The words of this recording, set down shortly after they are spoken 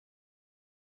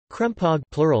Crempog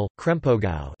plural,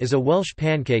 Crempogau is a Welsh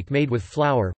pancake made with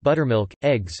flour, buttermilk,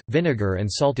 eggs, vinegar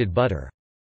and salted butter.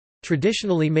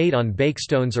 Traditionally made on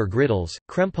bakestones or griddles,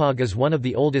 crempog is one of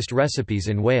the oldest recipes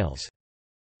in Wales.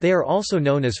 They are also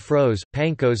known as froes,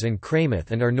 pancos and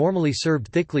cremeth and are normally served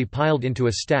thickly piled into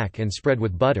a stack and spread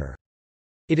with butter.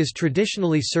 It is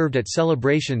traditionally served at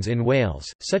celebrations in Wales,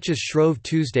 such as Shrove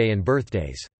Tuesday and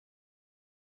birthdays.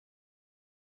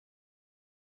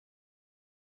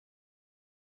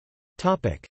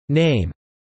 Name.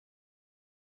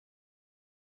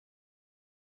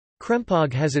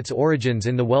 Crempog has its origins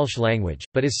in the Welsh language,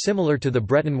 but is similar to the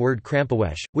Breton word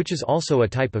crampawech, which is also a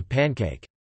type of pancake.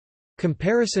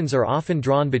 Comparisons are often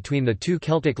drawn between the two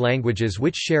Celtic languages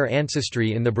which share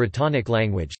ancestry in the Brittonic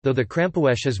language, though the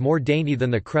crampawech is more dainty than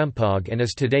the crempog and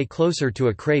is today closer to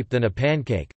a crepe than a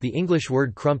pancake. The English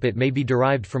word crumpet may be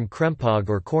derived from crempog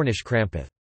or Cornish crampeth.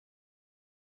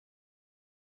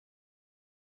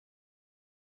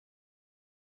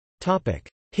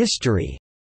 History.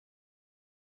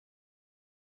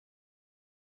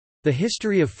 The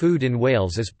history of food in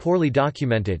Wales is poorly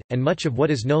documented, and much of what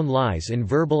is known lies in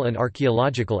verbal and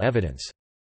archaeological evidence.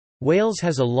 Wales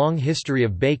has a long history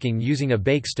of baking using a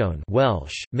bakestone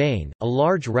Welsh, main, a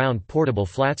large round portable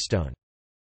flatstone.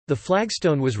 The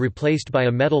flagstone was replaced by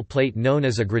a metal plate known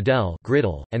as a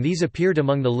griddle, and these appeared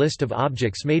among the list of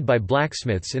objects made by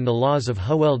blacksmiths in the laws of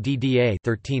Hywel Dda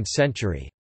 13th century.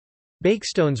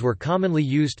 Bakestones were commonly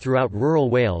used throughout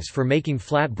rural Wales for making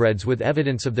flatbreads, with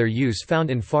evidence of their use found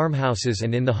in farmhouses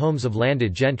and in the homes of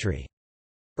landed gentry.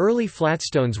 Early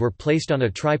flatstones were placed on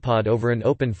a tripod over an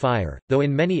open fire, though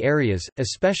in many areas,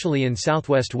 especially in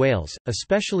southwest Wales, a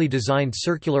specially designed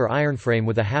circular iron frame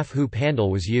with a half-hoop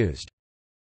handle was used.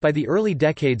 By the early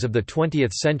decades of the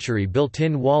 20th century,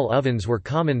 built-in wall ovens were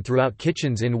common throughout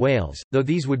kitchens in Wales, though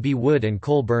these would be wood and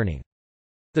coal burning.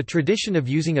 The tradition of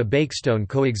using a bakestone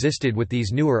coexisted with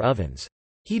these newer ovens.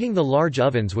 Heating the large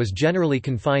ovens was generally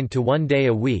confined to 1 day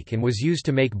a week and was used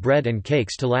to make bread and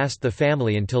cakes to last the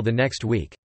family until the next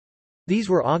week. These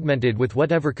were augmented with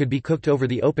whatever could be cooked over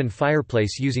the open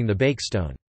fireplace using the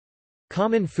bakestone.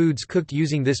 Common foods cooked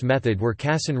using this method were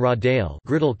cassan rha dale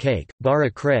griddle cake, bara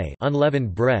cray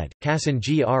unleavened bread, cassan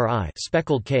gri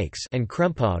speckled cakes, and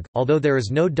crempog. Although there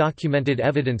is no documented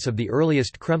evidence of the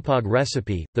earliest crempog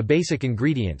recipe, the basic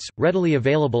ingredients, readily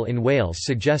available in Wales,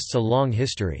 suggests a long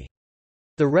history.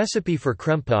 The recipe for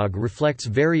crempog reflects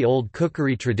very old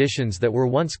cookery traditions that were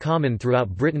once common throughout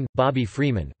Britain. Bobby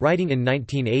Freeman, writing in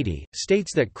 1980,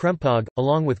 states that crempog,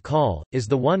 along with cawl, is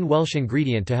the one Welsh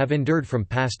ingredient to have endured from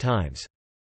past times.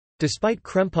 Despite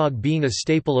crempog being a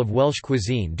staple of Welsh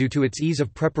cuisine due to its ease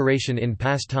of preparation in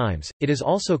past times, it is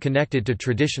also connected to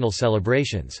traditional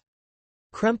celebrations.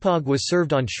 Crempog was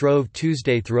served on Shrove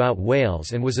Tuesday throughout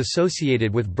Wales and was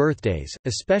associated with birthdays,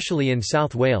 especially in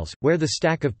South Wales, where the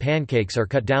stack of pancakes are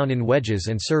cut down in wedges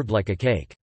and served like a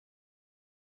cake.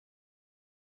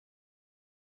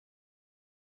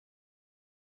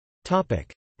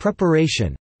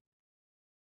 Preparation.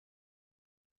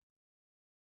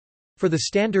 For the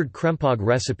standard crempog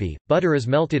recipe, butter is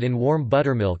melted in warm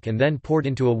buttermilk and then poured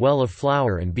into a well of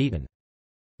flour and beaten.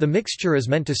 The mixture is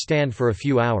meant to stand for a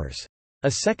few hours. A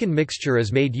second mixture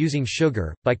is made using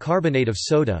sugar, bicarbonate of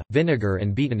soda, vinegar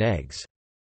and beaten eggs.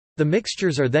 The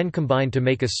mixtures are then combined to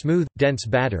make a smooth, dense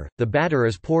batter. The batter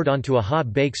is poured onto a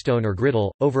hot bakestone or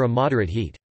griddle, over a moderate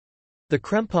heat. The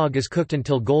crempog is cooked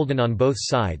until golden on both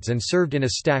sides and served in a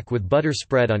stack with butter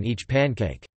spread on each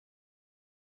pancake.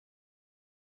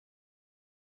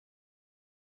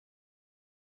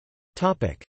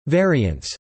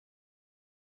 Variants.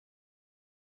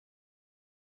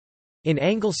 In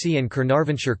Anglesey and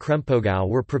Carnarvonshire, crempogau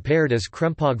were prepared as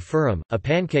crempog furum, a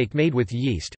pancake made with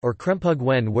yeast, or crempog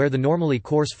wen, where the normally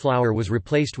coarse flour was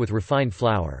replaced with refined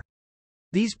flour.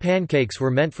 These pancakes were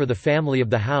meant for the family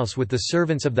of the house, with the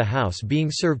servants of the house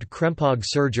being served crempog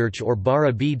surgearch or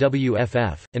bara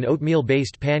bwff, an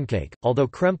oatmeal-based pancake. Although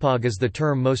crempog is the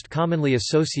term most commonly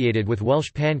associated with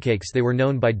Welsh pancakes, they were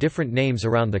known by different names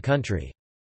around the country.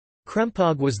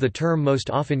 Crempog was the term most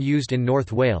often used in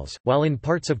North Wales, while in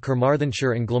parts of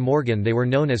Carmarthenshire and Glamorgan they were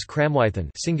known as cramwaithen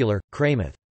singular,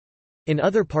 crameth. In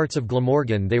other parts of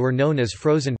Glamorgan they were known as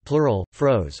frozen plural,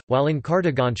 froes, while in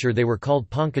Cardiganshire they were called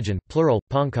poncagan plural,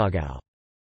 poncagau.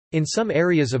 In some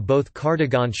areas of both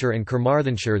Cardiganshire and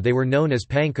Carmarthenshire they were known as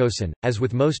pancosan. As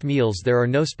with most meals, there are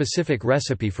no specific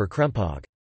recipe for crempog.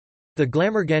 The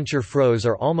Glamorganshire froes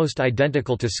are almost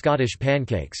identical to Scottish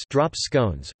pancakes, drop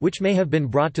scones, which may have been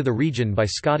brought to the region by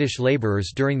Scottish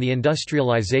labourers during the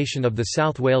industrialisation of the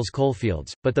South Wales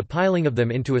coalfields, but the piling of them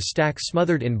into a stack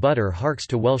smothered in butter harks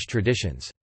to Welsh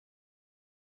traditions.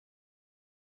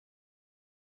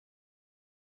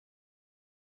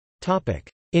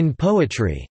 In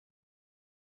poetry.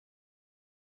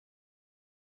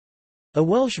 A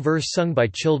Welsh verse sung by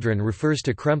children refers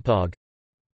to Crempog.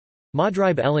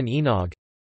 Madribe Ellen Enog.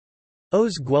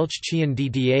 Os Gwelch Chian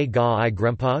Dda Ga I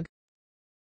Grempog.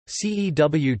 Cew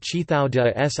Chithau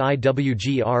de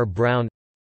Siwgr Brown.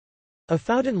 A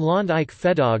Fowden Lond Ike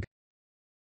Fedog.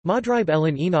 Madribe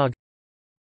Ellen Enog.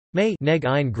 May Neg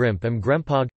ein Grimp am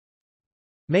Grempog.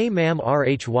 May Mam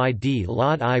Rhyd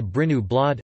Lod I Brinu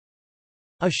Blod.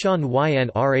 A Sean Yn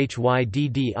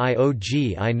Rhydddiog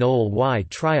I Noel Y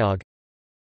Triog.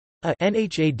 A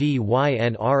Nhad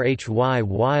Yn Rhy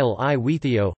Weil I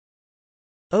Weithio.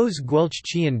 Os Gwelch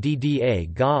Chian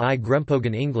Dda Ga I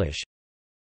Grempogan English.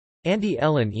 Andy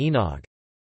Ellen Enog.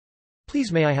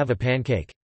 Please may I have a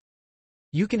pancake?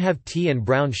 You can have tea and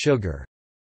brown sugar.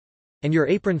 And your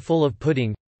apron full of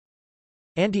pudding.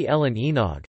 Andy Ellen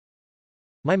Enog.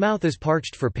 My mouth is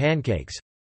parched for pancakes.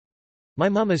 My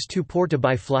mum is too poor to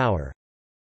buy flour.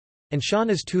 And Sean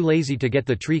is too lazy to get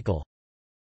the treacle.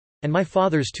 And my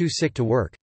father's too sick to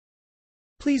work.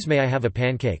 Please may I have a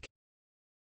pancake?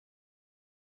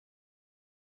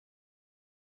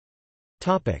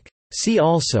 See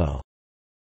also: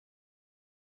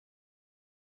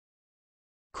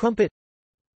 Crumpet,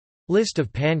 List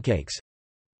of pancakes,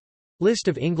 List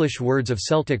of English words of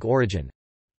Celtic origin,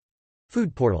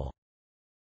 Food portal.